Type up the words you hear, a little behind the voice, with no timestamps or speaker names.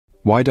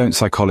Why don't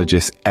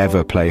psychologists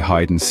ever play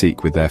hide and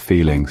seek with their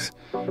feelings?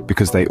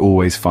 Because they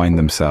always find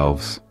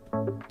themselves.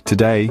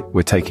 Today,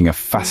 we're taking a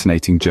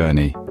fascinating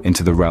journey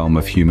into the realm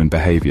of human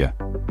behavior.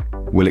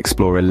 We'll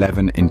explore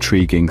 11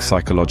 intriguing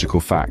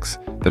psychological facts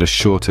that are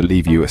sure to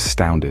leave you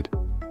astounded.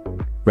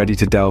 Ready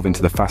to delve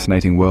into the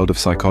fascinating world of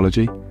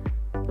psychology?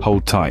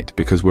 Hold tight,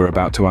 because we're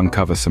about to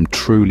uncover some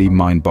truly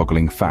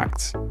mind-boggling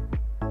facts.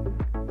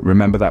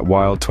 Remember that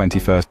wild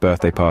 21st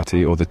birthday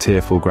party or the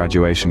tearful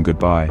graduation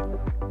goodbye?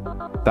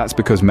 That's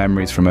because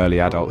memories from early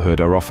adulthood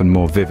are often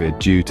more vivid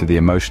due to the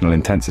emotional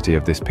intensity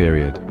of this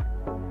period.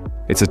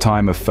 It's a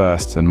time of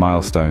firsts and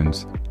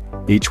milestones,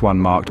 each one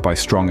marked by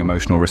strong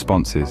emotional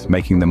responses,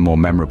 making them more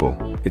memorable.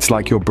 It's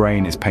like your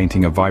brain is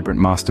painting a vibrant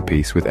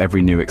masterpiece with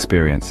every new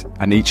experience,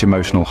 and each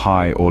emotional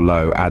high or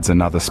low adds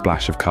another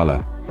splash of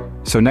color.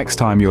 So next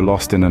time you're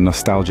lost in a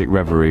nostalgic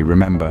reverie,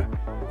 remember,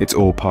 it's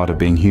all part of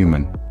being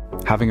human.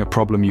 Having a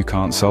problem you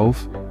can't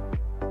solve?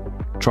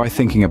 Try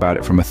thinking about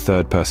it from a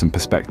third-person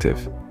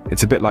perspective.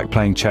 It's a bit like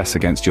playing chess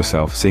against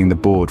yourself, seeing the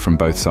board from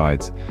both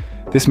sides.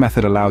 This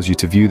method allows you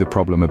to view the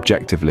problem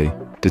objectively,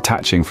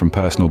 detaching from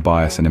personal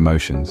bias and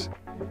emotions.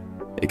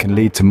 It can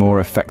lead to more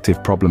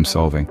effective problem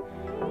solving,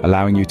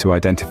 allowing you to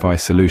identify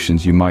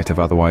solutions you might have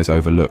otherwise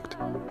overlooked.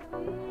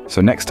 So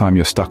next time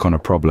you're stuck on a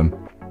problem,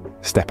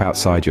 step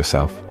outside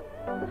yourself.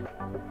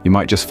 You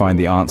might just find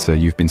the answer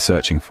you've been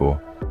searching for.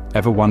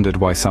 Ever wondered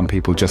why some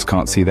people just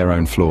can't see their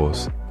own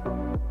flaws?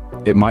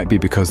 It might be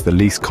because the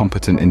least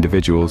competent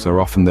individuals are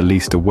often the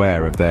least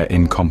aware of their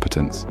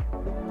incompetence.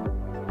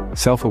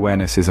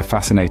 Self-awareness is a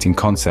fascinating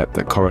concept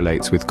that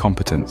correlates with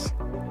competence.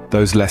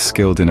 Those less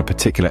skilled in a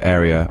particular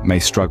area may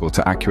struggle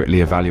to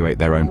accurately evaluate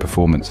their own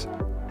performance.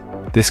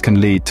 This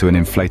can lead to an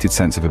inflated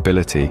sense of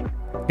ability.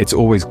 It's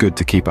always good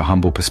to keep a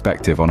humble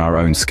perspective on our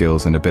own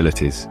skills and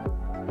abilities.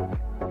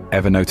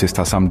 Ever noticed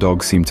how some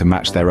dogs seem to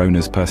match their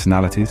owners'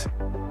 personalities?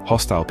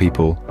 Hostile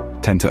people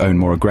tend to own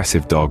more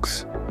aggressive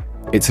dogs.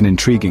 It's an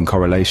intriguing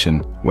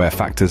correlation where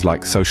factors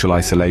like social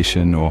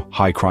isolation or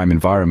high crime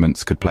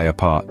environments could play a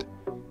part.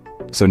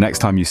 So next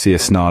time you see a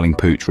snarling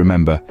pooch,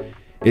 remember,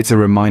 it's a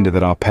reminder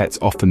that our pets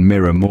often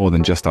mirror more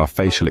than just our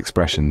facial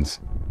expressions.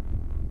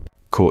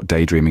 Caught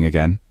daydreaming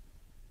again?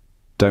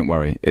 Don't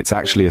worry, it's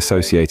actually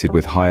associated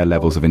with higher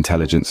levels of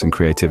intelligence and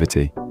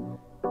creativity.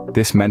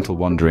 This mental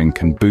wandering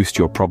can boost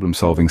your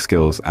problem-solving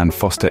skills and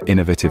foster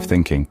innovative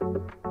thinking.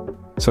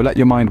 So let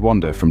your mind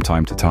wander from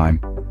time to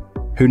time.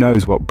 Who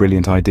knows what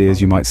brilliant ideas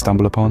you might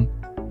stumble upon?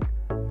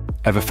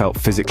 Ever felt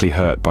physically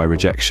hurt by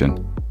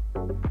rejection?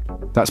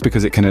 That's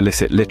because it can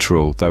elicit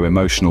literal, though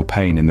emotional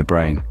pain in the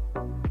brain.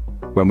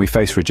 When we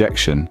face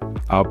rejection,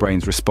 our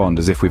brains respond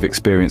as if we've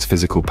experienced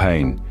physical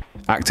pain,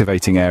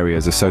 activating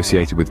areas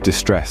associated with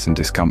distress and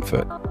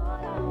discomfort.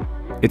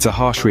 It's a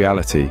harsh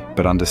reality,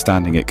 but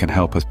understanding it can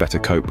help us better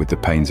cope with the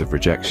pains of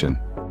rejection.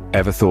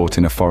 Ever thought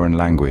in a foreign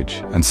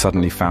language and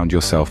suddenly found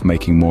yourself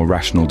making more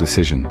rational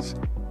decisions?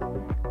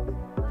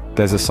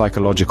 There's a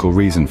psychological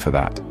reason for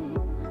that.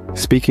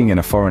 Speaking in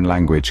a foreign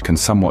language can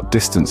somewhat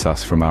distance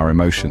us from our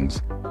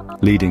emotions,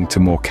 leading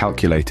to more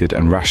calculated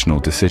and rational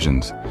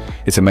decisions.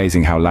 It's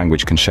amazing how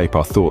language can shape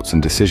our thoughts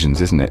and decisions,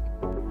 isn't it?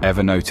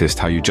 Ever noticed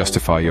how you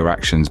justify your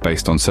actions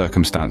based on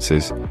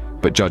circumstances,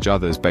 but judge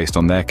others based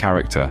on their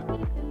character?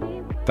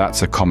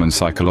 That's a common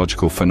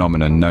psychological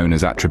phenomenon known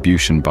as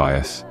attribution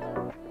bias.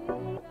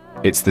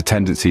 It's the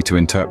tendency to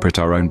interpret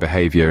our own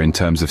behavior in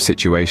terms of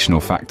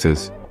situational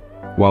factors,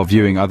 while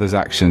viewing others'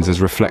 actions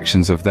as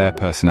reflections of their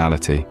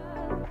personality.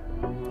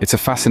 It's a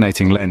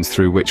fascinating lens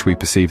through which we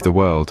perceive the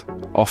world,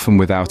 often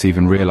without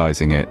even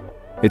realizing it.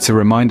 It's a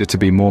reminder to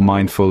be more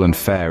mindful and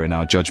fair in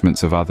our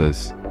judgments of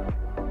others.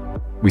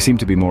 We seem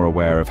to be more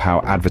aware of how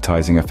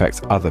advertising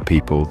affects other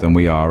people than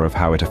we are of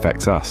how it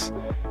affects us,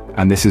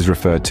 and this is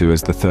referred to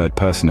as the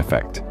third-person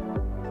effect.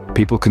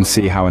 People can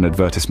see how an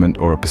advertisement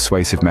or a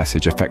persuasive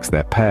message affects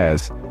their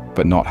peers,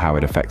 but not how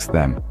it affects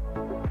them.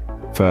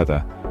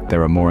 Further, they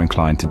are more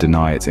inclined to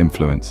deny its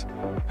influence,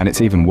 and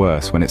it's even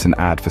worse when it's an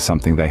ad for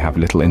something they have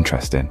little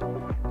interest in.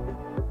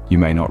 You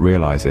may not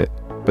realize it,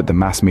 but the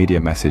mass media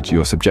message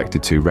you're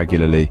subjected to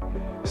regularly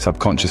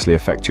subconsciously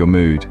affect your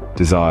mood,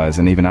 desires,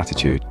 and even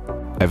attitude.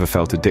 Ever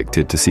felt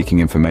addicted to seeking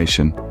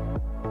information?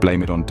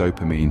 Blame it on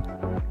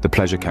dopamine, the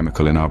pleasure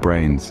chemical in our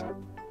brains.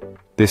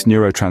 This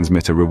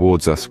neurotransmitter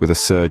rewards us with a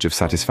surge of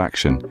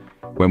satisfaction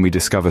when we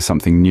discover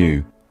something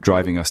new,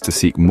 driving us to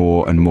seek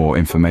more and more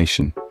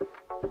information.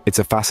 It's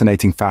a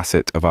fascinating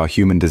facet of our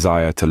human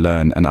desire to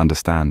learn and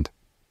understand.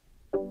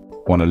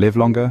 Want to live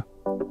longer?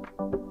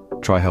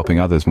 Try helping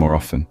others more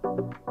often.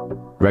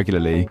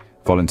 Regularly,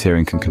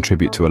 volunteering can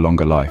contribute to a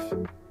longer life.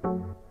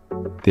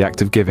 The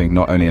act of giving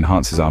not only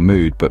enhances our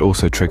mood, but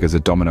also triggers a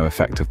domino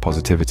effect of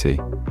positivity.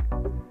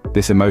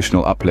 This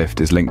emotional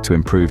uplift is linked to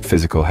improved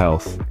physical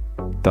health,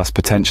 thus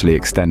potentially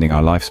extending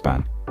our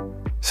lifespan.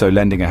 So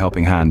lending a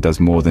helping hand does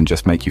more than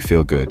just make you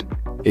feel good.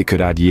 It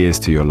could add years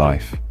to your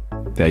life.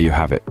 There you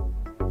have it.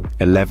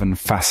 11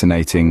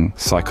 fascinating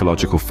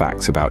psychological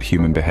facts about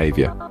human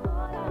behavior.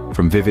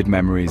 From vivid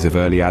memories of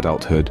early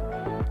adulthood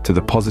to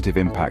the positive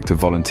impact of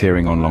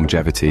volunteering on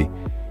longevity,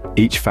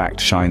 Each fact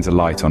shines a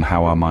light on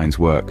how our minds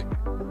work.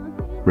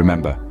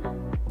 Remember,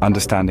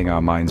 understanding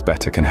our minds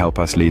better can help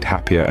us lead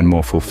happier and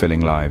more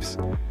fulfilling lives.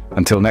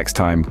 Until next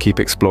time, keep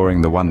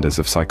exploring the wonders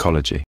of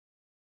psychology.